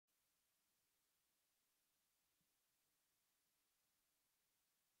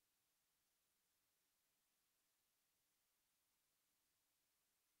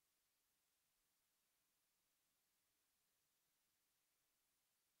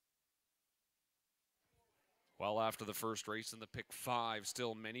Well, after the first race in the pick 5,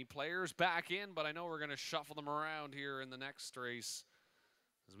 still many players back in, but I know we're going to shuffle them around here in the next race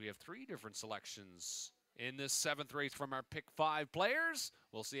as we have 3 different selections in this 7th race from our pick 5 players.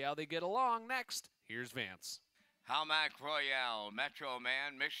 We'll see how they get along next. Here's Vance. Halmac Royale, Metro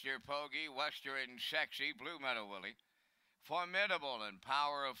Man, Mr. Poggy, Western Sexy, Blue Meadow Willie. Formidable and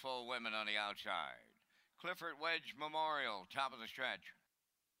powerful women on the outside. Clifford Wedge Memorial, top of the stretch.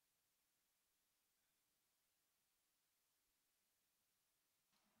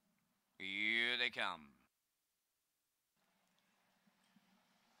 Here they come.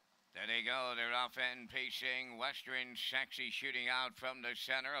 There they go. They're off and pacing. Western Sexy shooting out from the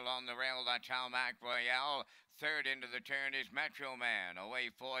center along the rail. That's Halmac Royale. Third into the turn is Metro Man. Away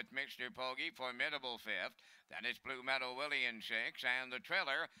fourth, Mr. Poggy. Formidable fifth. Then it's Blue Meadow Willie in 6. And the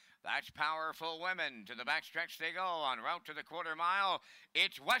trailer, that's Powerful Women. To the backstretch they go on route to the quarter mile.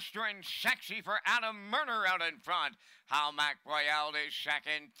 It's Western Sexy for Adam Murner out in front. Halmac Royale is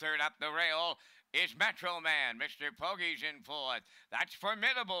second. Third up the rail is Metro Man. Mr. Poggy's in fourth. That's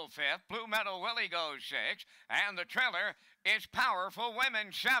Formidable fifth. Blue Meadow Willie goes 6. And the trailer is Powerful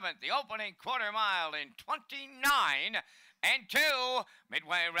Women 7th. The opening quarter mile in 29 and 2.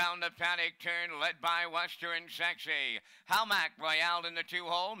 Midway around the paddock turn, led by Western Sexy. Halmac Royale in the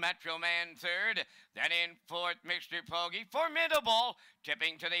 2-hole. Metro Man 3rd. Then in 4th, Mr. Poggy. Formidable.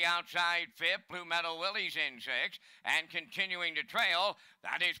 Tipping to the outside 5th. Blue Meadow Willie's in 6th. And continuing to trail,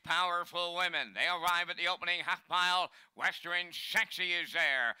 that is Powerful Women. They arrive at the opening half mile. Western Sexy is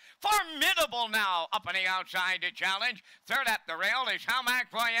there. Formidable now up on the outside to challenge. Third at the rail is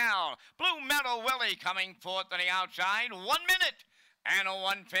Halmac Royale. Blue Meadow Willie coming 4th on the outside. 1 minute and a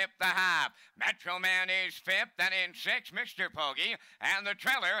 1/5 the half. Metro Man is 5th, then in 6th, Mr. Poggy. And the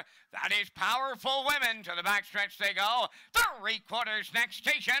trailer, that is Powerful Women. To the backstretch they go. 3/4 next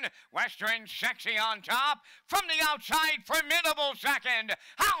station. Western Sexy on top. From the outside, Formidable second.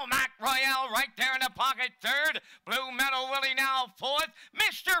 Halmac Royale right there in the pocket 3rd. Blue Meadow Willie now 4th.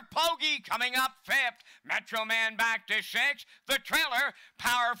 Mr. Poggy coming up 5th. Metro Man back to 6th. The trailer,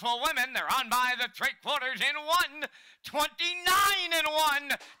 Powerful Women. They're on by the 3/4 in 1. 29 and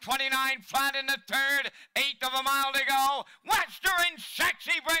 1. 29 flat in the 3rd. 1/8 of a mile to go. Western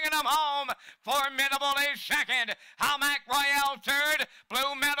Sexy bringing them home. Formidable is 2nd. Halmac Royale 3rd.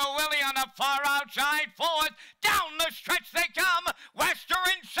 Blue Meadow Willie on the far outside 4th. Down the stretch they come.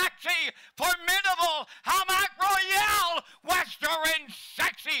 Western Sexy. Formidable. Halmac Royale. Western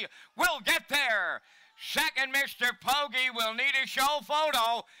Sexy will get there. Second, Mr. Poggy will need a show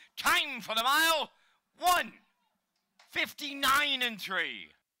photo. Time for the mile, 1:59 and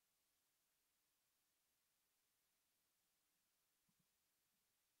 3.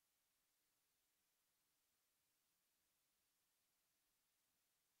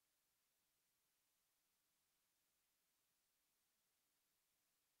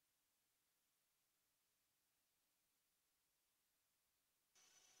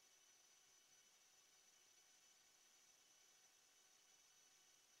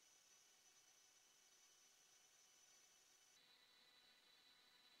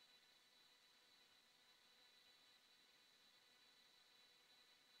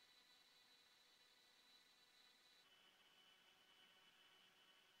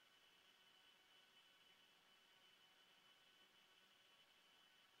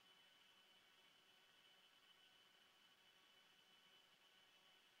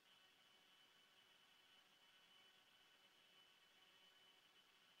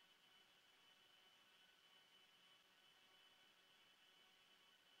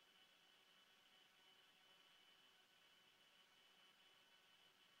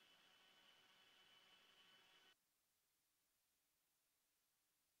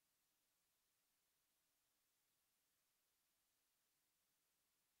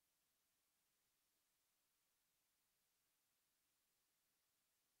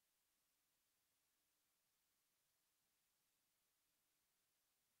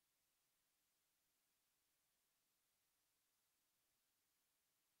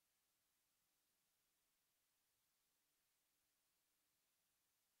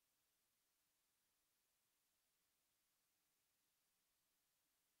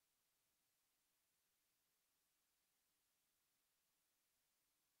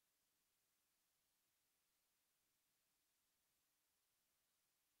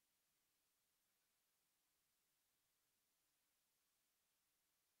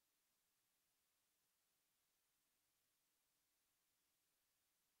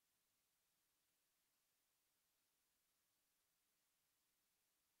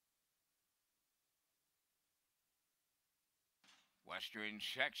 Western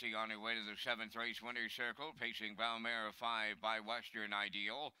Sexy on her way to the 7th race winner's circle, pacing Brown Mare of 5 by Western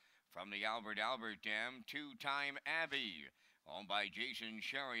Ideal. From the Albert Dam, two-time Abbey, owned by Jason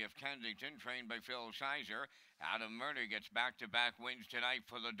Sherry of Kensington, trained by Phil Sizer. Adam Murder gets back-to-back wins tonight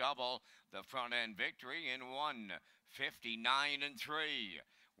for the double. The front-end victory in 1:59.3.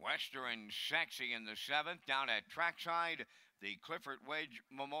 Western Sexy in the 7th down at trackside. The Clifford Wedge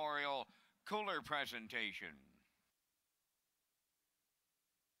Memorial Cooler presentation.